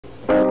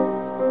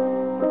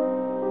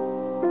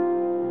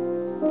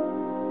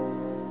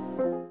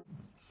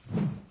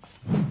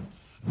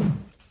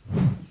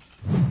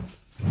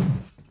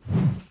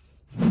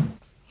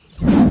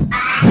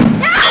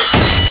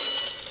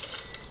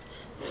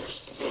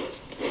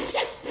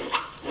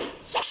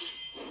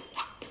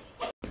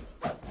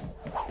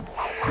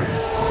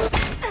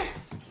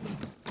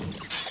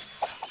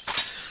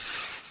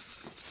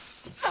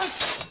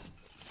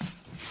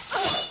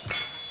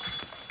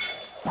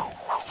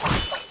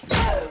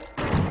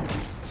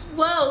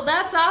Whoa,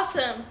 that's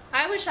awesome.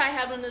 I wish I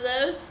had one of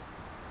those.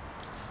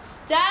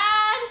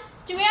 Dad,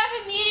 do we have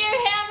a meteor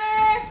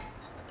hammer?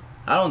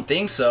 I don't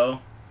think so.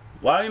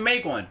 Why don't you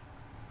make one?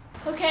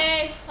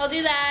 Okay, I'll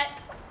do that.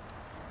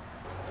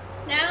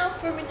 Now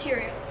for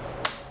materials.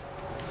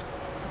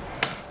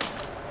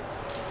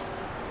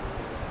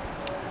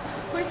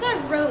 Where's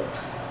that rope?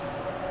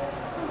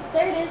 Oh,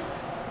 there it is.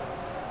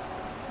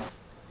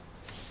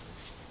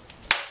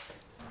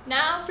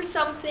 Now for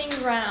something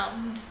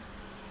round.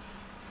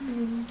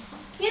 You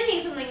don't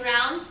need something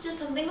round, just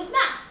something with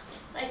mass,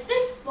 like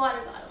this water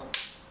bottle.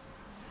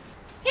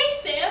 Hey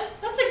Sam,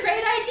 that's a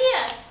great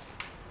idea.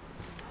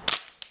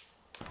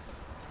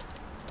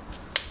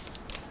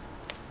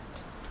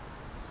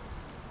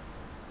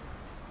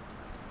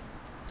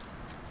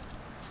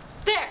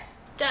 There,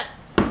 done.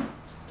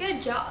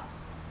 Good job.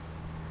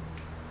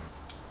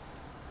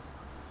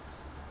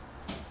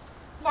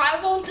 Why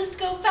won't this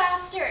go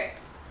faster?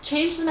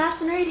 Change the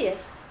mass and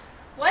radius,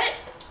 What?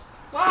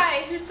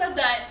 Why? Who said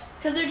that?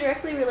 because they're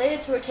directly related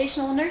to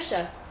rotational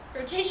inertia,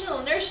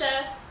 Rotational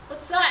inertia?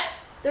 What's that?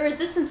 the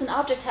resistance an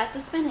object has to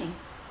spinning.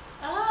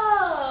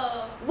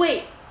 Oh.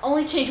 Wait,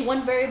 only change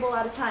one variable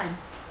at a time.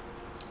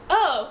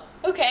 Oh,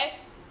 okay.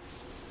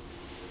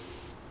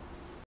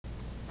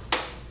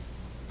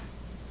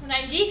 When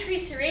I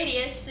decrease the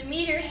radius, the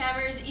meteor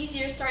hammer is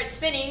easier to start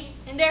spinning,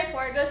 and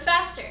therefore it goes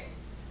faster.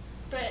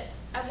 But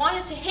I want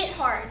it to hit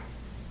hard.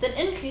 Then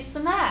increase the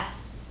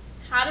mass.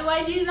 How do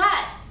I do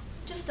that?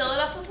 Just fill it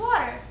up with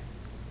water.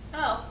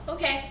 Oh,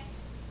 okay.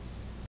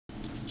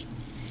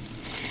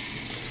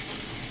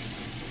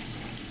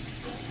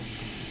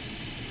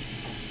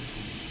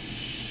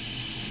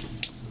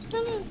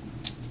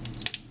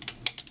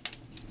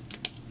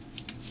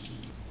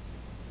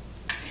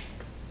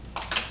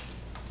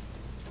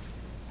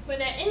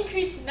 When I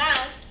increase the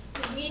mass,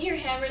 the meteor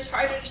hammer is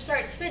harder to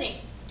start spinning.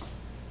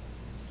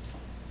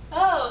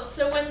 Oh,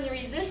 so when the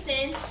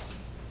resistance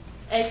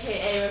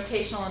AKA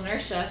rotational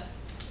inertia,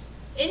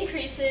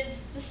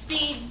 increases, the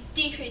speed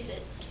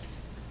decreases.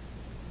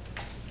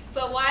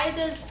 But why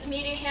does the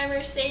meteor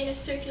hammer stay in a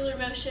circular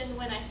motion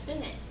when I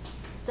spin it?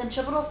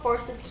 centripetal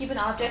forces keep an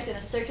object in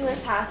a circular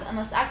path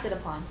unless acted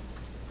upon.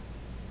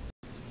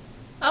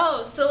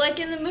 Oh, so like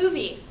in the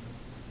movie.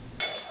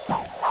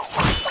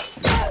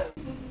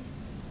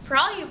 For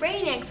all you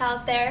brainiacs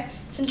out there,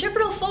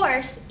 centripetal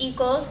force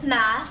equals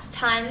mass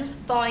times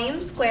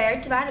volume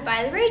squared divided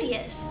by the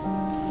radius.